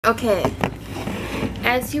Okay,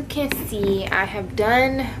 as you can see, I have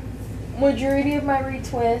done majority of my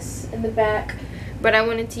retwists in the back, but I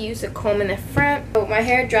wanted to use a comb in the front. So my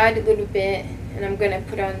hair dried a little bit, and I'm gonna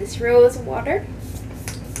put on this rose water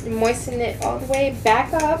and moisten it all the way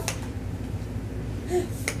back up.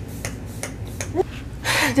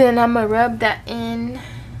 Then I'm gonna rub that in,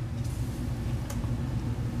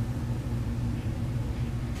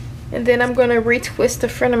 and then I'm gonna retwist the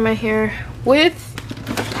front of my hair with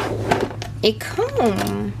a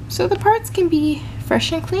comb so the parts can be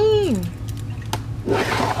fresh and clean.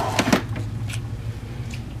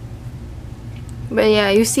 But yeah,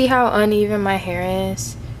 you see how uneven my hair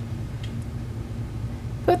is,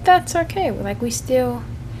 but that's okay. Like, we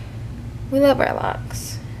love our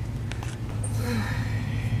locks.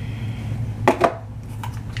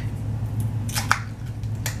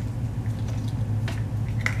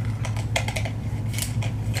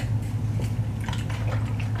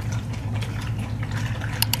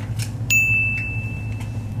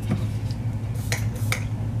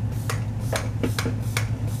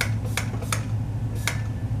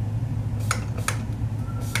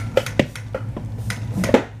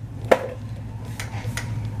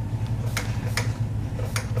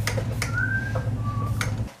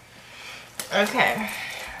 Okay,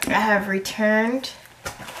 I have returned,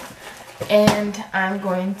 and I'm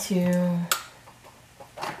going to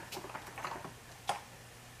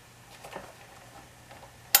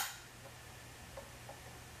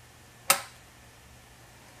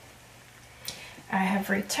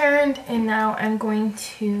and now I'm going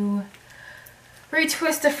to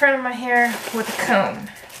retwist the front of my hair with a comb.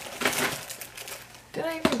 Did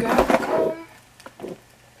I even grab the comb?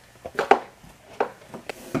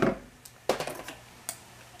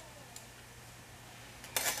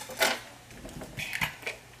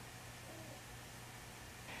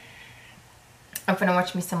 I'm finna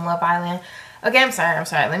watch me some Love Island. Okay, I'm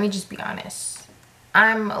sorry. Let me just be honest.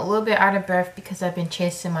 I'm a little bit out of breath because I've been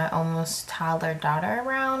chasing my almost toddler daughter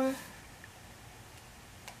around.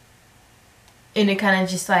 And it kind of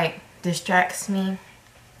just like distracts me.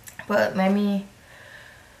 But let me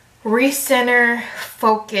recenter,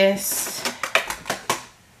 focus,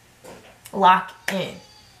 lock in.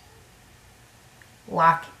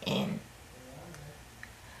 Lock in.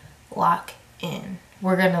 Lock in.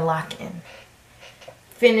 We're gonna lock in.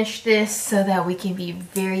 Finish this so that we can be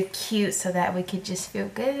very cute, so that we can just feel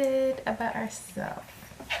good about ourselves.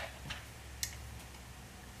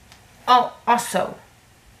 Oh, also,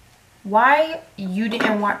 why you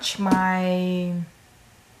didn't watch my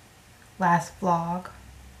last vlog?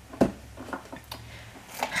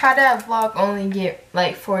 How that vlog only get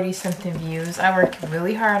like 40 something views? I worked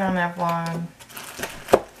really hard on that vlog,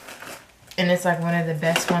 and it's like one of the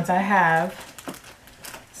best ones I have.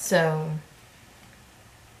 So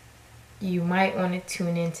you might want to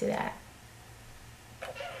tune into that.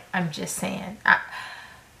 I'm just saying.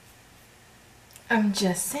 I'm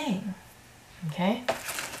just saying. Okay?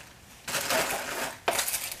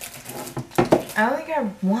 I only got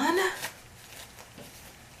one?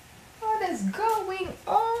 What is going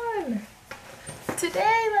on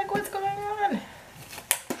today? Like, what's going on?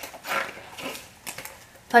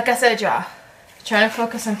 Like I said, y'all, trying to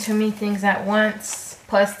focus on too many things at once.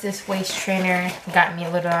 Plus, this waist trainer got me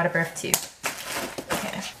a little out of breath too.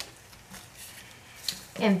 Okay.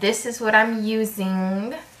 And this is what I'm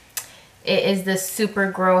using. It is the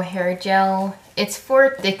Super Grow Hair Gel. It's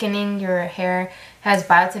for thickening your hair. It has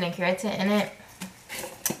biotin and keratin in it.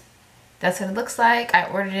 That's what it looks like. I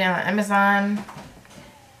ordered it on Amazon.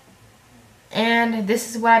 And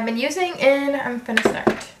this is what I've been using, and I'm finna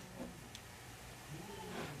start.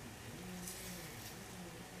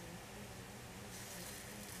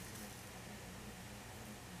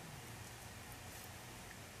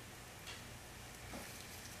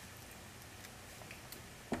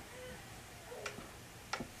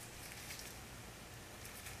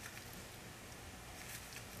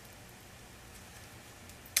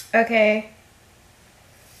 Okay,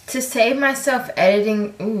 to save myself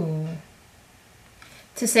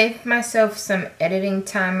some editing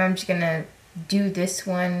time, I'm just gonna do this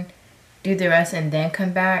one, do the rest, and then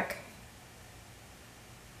come back.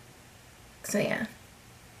 So yeah.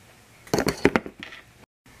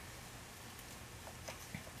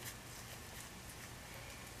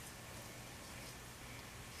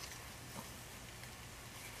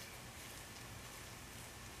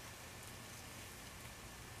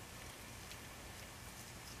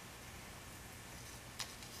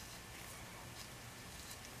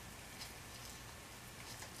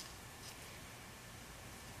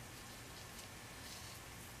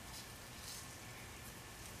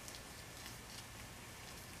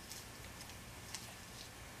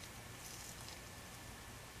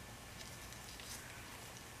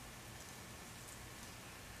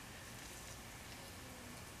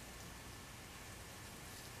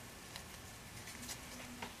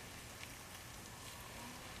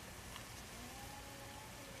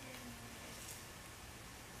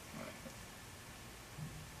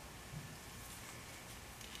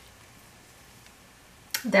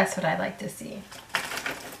 That's what I like to see.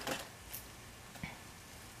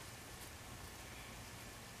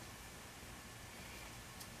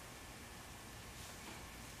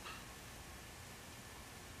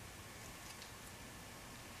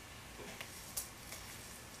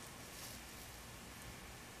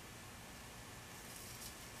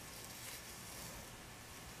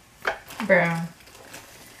 Bro.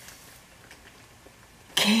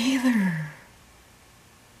 Kaylor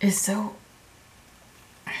is so...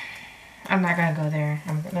 I'm not gonna go there.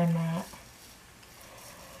 I'm not gonna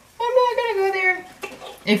go there.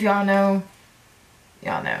 If y'all know,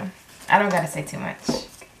 y'all know. I don't gotta say too much.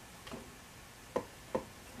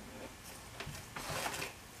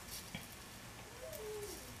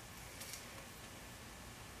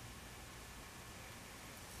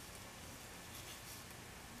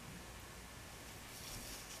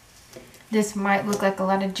 This might look like a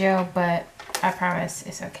lot of gel, but I promise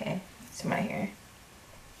it's okay. It's my hair.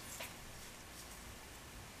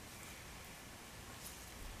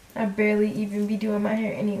 I barely even be doing my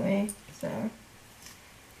hair anyway, so.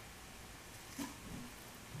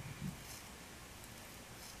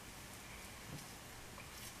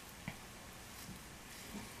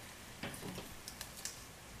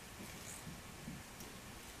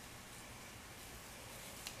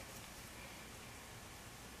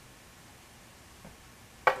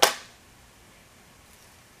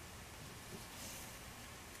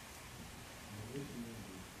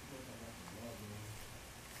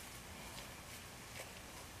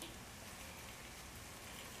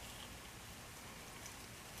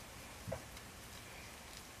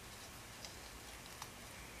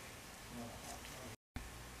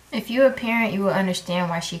 If you're a parent, you will understand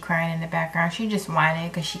why she's crying in the background. She just whining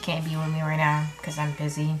because she can't be with me right now because I'm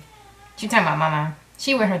busy. She talking about mama.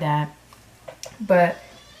 She with her dad. But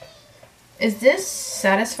is this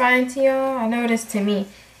satisfying to y'all? I know it is to me.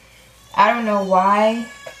 I don't know why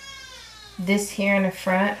this hair in the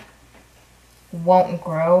front won't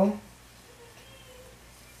grow.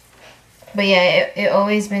 But yeah, it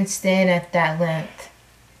always been staying at that length.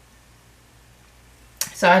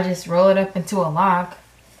 So I just roll it up into a lock.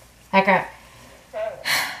 Like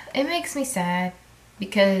it makes me sad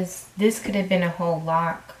because this could have been a whole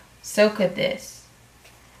lock. So could this.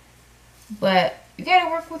 But you gotta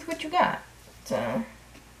work with what you got. So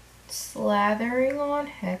slathering on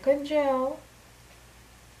hecka gel.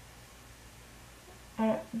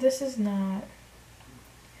 This is not.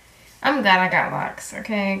 I'm glad I got locks,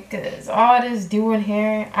 okay? Because all this doing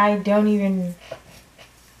hair, I don't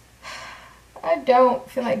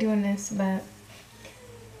feel like doing this, but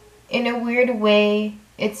in a weird way,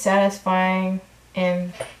 it's satisfying.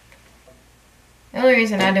 And the only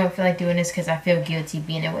reason I don't feel like doing this is because I feel guilty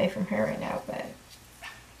being away from her right now, but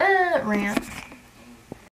rant.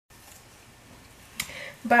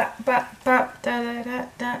 Bop, bop, bop, da da da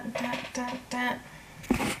da da da da.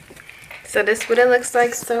 So this is what it looks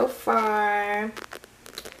like so far.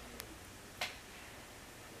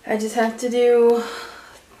 I just have to do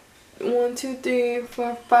 1, 2, 3,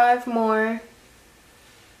 4, 5 more.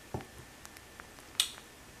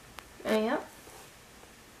 And yeah.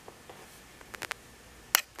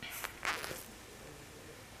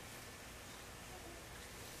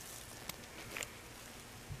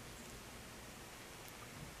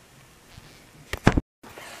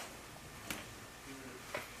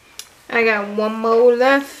 I got one more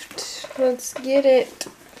left. Let's get it.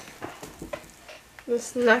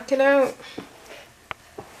 Let's knock it out.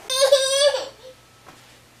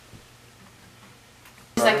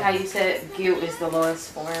 It's like how you said guilt is the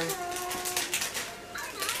lowest form.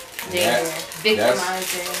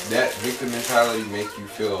 Victimizing. That victim mentality make you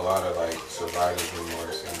feel a lot of like survivor's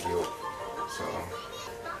remorse and guilt. So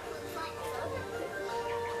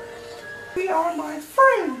we are my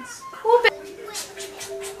friends. Cool.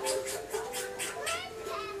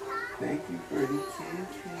 Thank you for the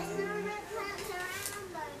attention.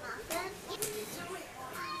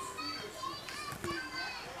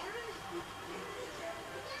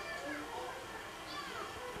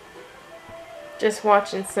 Just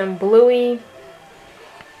watching some Bluey.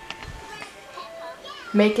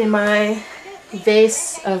 Making my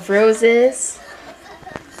vase of roses.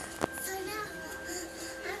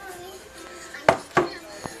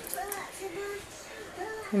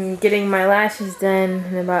 I'm getting my lashes done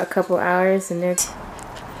in about a couple hours, and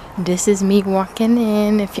this is me walking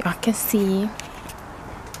in, if y'all can see.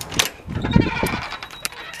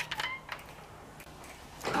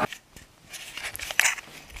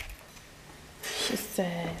 She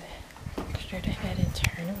said, straight ahead and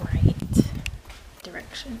turn right.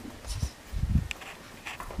 Directions.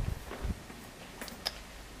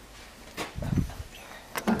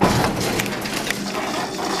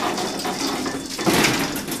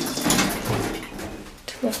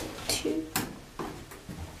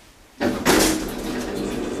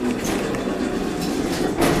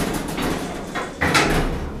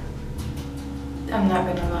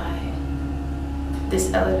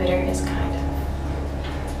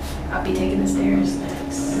 I'll be taking the stairs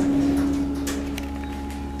next.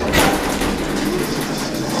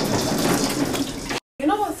 You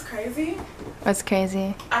know what's crazy? What's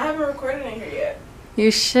crazy? I haven't recorded in here yet. You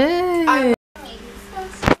should.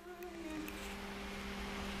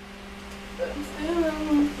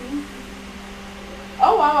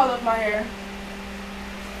 Oh wow, I love my hair.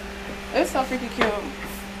 It's so freaking cute.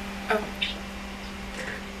 Oh.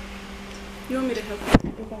 You want me to help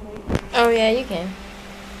you? Oh yeah, you can.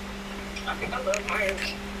 I love my hair.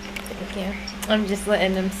 Thank you. I'm just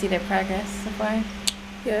letting them see their progress so far.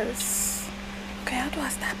 Yes. Okay, how do I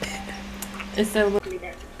stop it? It's so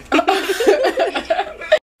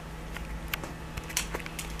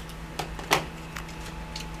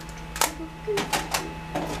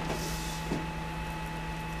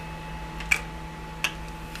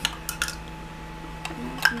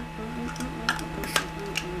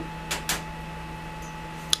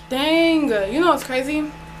Dang, you know what's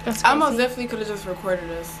crazy? That's I most crazy. definitely could have just recorded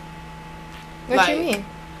this. What like, you mean?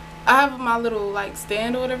 I have my little like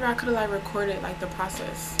stand or whatever. I could have like recorded like the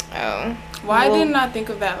process. Oh. Why Well, didn't I think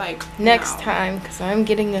of that like next now? time? Because I'm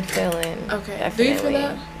getting a fill-in. Okay. Definitely. Do you feel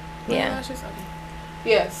that? Yeah. Okay.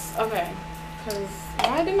 Yes. Okay. Because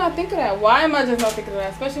why didn't I think of that? Why am I just not thinking of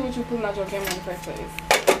that? Especially with you pulling out your camera in the first place.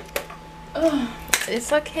 Ugh.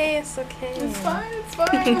 It's okay. It's okay. It's fine. It's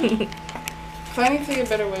fine. So I need to get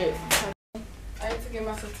better with. I need to get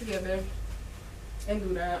myself together and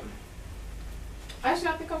do that. Actually,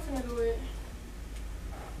 I think I'm finna do it.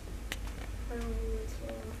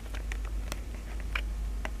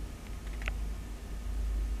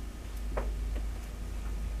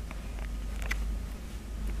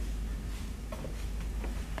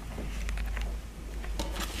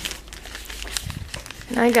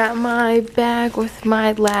 And I got my bag with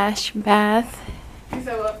my lash bath. You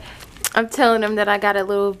said what? I'm telling them that I got a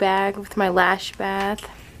little bag with my lash bath.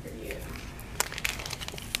 Yeah.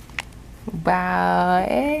 Wow.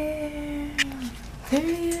 I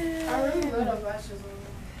really love those lashes on you.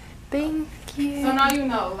 Thank you. So now you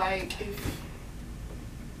know, like, if,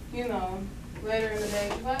 you know, later in the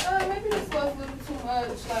day, you're like, oh, maybe this was a little too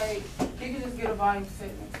much, like, you can just get a volume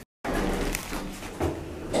setting.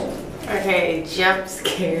 Okay, jump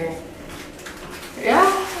scare.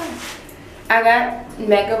 Yeah. I got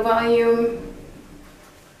mega volume.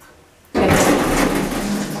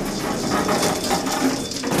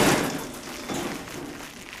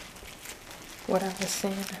 What I was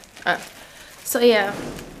saying. So yeah.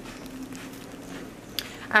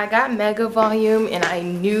 I got mega volume and I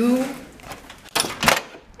knew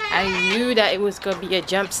that it was gonna be a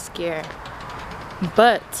jump scare.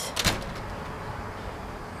 But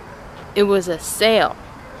it was a sale.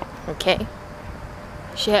 Okay?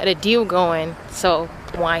 She had a deal going, so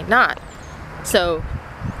why not? So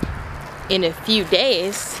in a few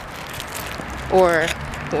days or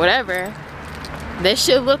whatever, this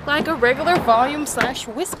should look like a regular volume /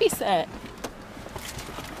 wispy set.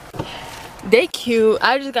 They cute.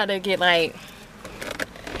 I just gotta get like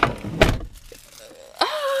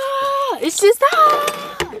it's just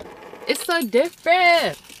it's so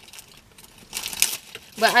different.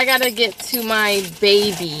 But I gotta get to my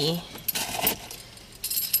baby.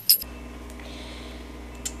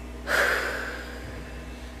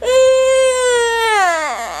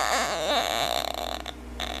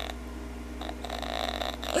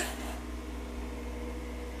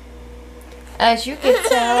 As you can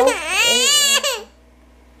tell,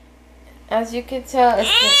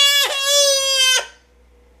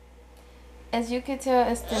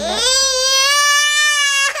 it's the next.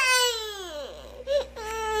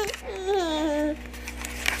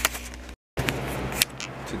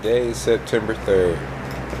 Today is September 3rd,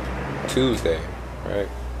 Tuesday, right?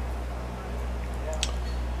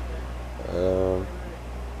 Oh,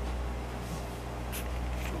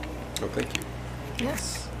 thank you.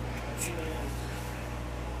 Yes.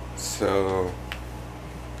 So,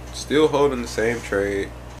 still holding the same trade.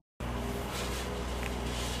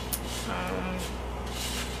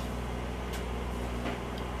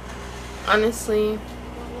 Honestly,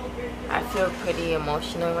 I feel pretty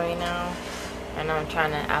emotional right now, and I'm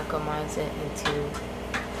trying to alchemize it into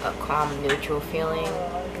a calm, neutral feeling.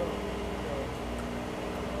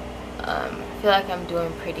 I feel like I'm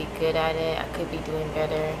doing pretty good at it. I could be doing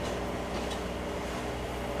better.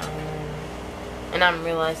 And I'm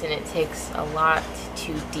realizing it takes a lot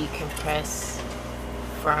to decompress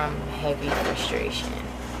from heavy frustration.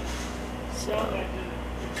 So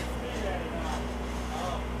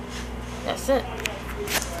that's it.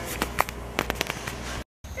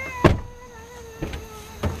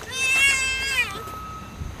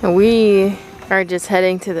 We are just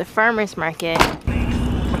heading to the farmer's market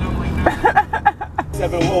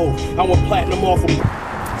 7 holes. I want platinum off of.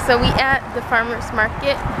 So we at the farmer's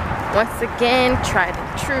market once again, tried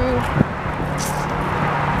and true.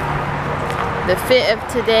 The fit of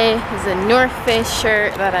today is a North Face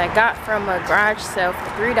shirt that I got from a garage sale for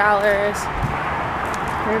 $3. Here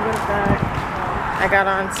goes that. I got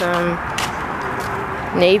on some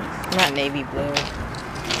not navy blue.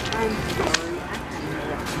 I'm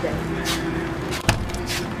sorry.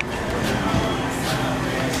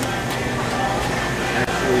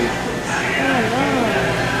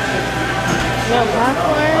 No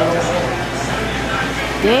popcorn?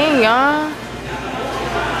 Dang, y'all.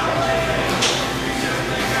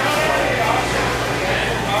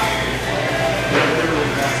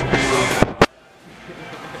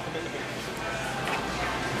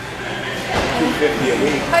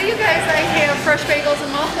 How you guys like have fresh bagels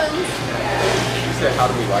and muffins? You said, how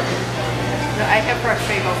do we like it? No, I have fresh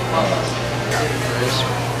bagels and muffins. Fresh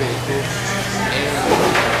bacon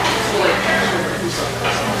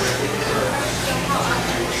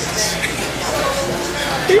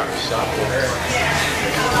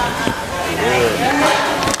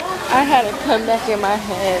I had to come back in my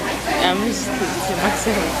head. I'm just thinking to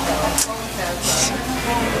myself.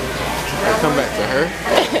 I come back to her?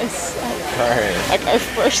 Yes. Alright. Like I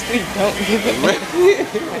firstly don't give a like,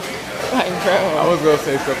 bro. I was gonna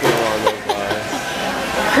say something along those lines.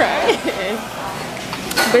 Crying.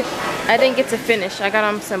 But I didn't get to finish. I got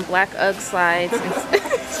on some black Ugg slides.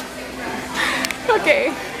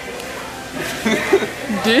 Okay.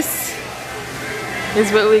 This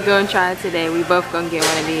is what we gonna try today. We both gonna get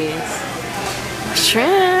one of these.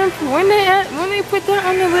 Shrimp. When they put that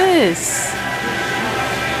on the list?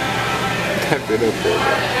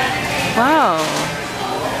 Wow.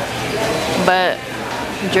 But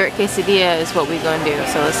jerk quesadilla is what we gonna do.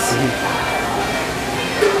 So let's.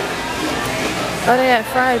 Oh, they got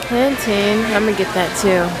fried plantain. I'm gonna get that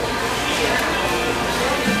too.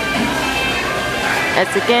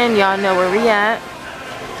 That's again, y'all know where we at.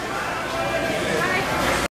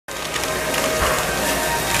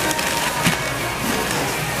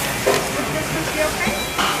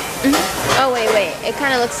 Oh wait, it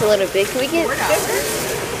kind of looks a little big. Can we get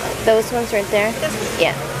those ones right there?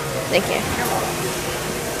 Yeah, thank you.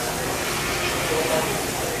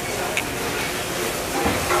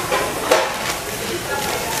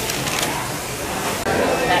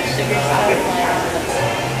 That sugar stuff.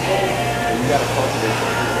 You gotta cultivate.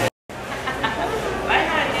 Bye,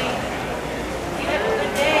 honey. You have a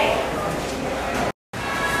good day.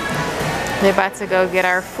 We're about to go get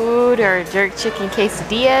our food, our jerk chicken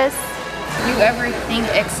quesadillas. You ever think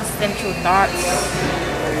existential thoughts?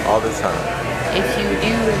 All the time. If you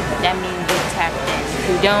do, that means you tapped in. If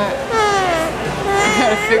you don't, you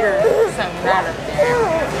gotta figure something out up there.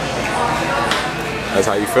 That's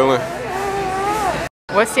how you feeling?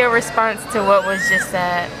 What's your response to what was just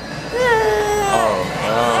said? Oh,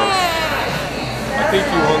 I think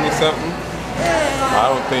you owe me something. I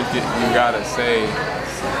don't think you gotta say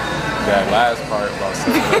that last part about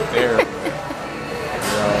something up there. But, you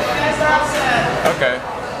know, okay,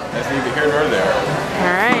 that's neither here nor there.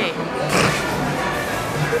 All right.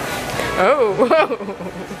 Oh, whoa.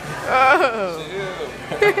 Oh.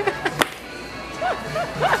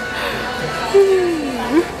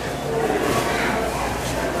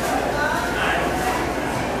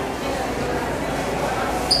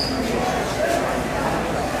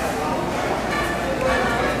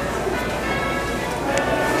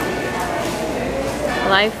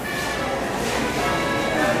 Life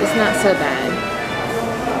is not so bad.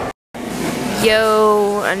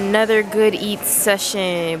 Yo, another good eat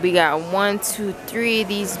session. We got 1, 2, 3 of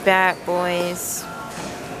these bad boys.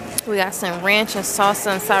 We got some ranch and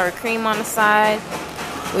salsa and sour cream on the side.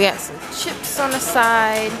 We got some chips on the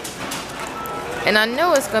side. And I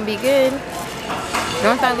know it's gonna be good.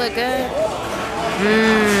 Don't that look good?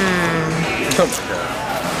 Mmm.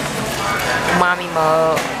 Mommy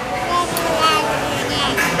mode.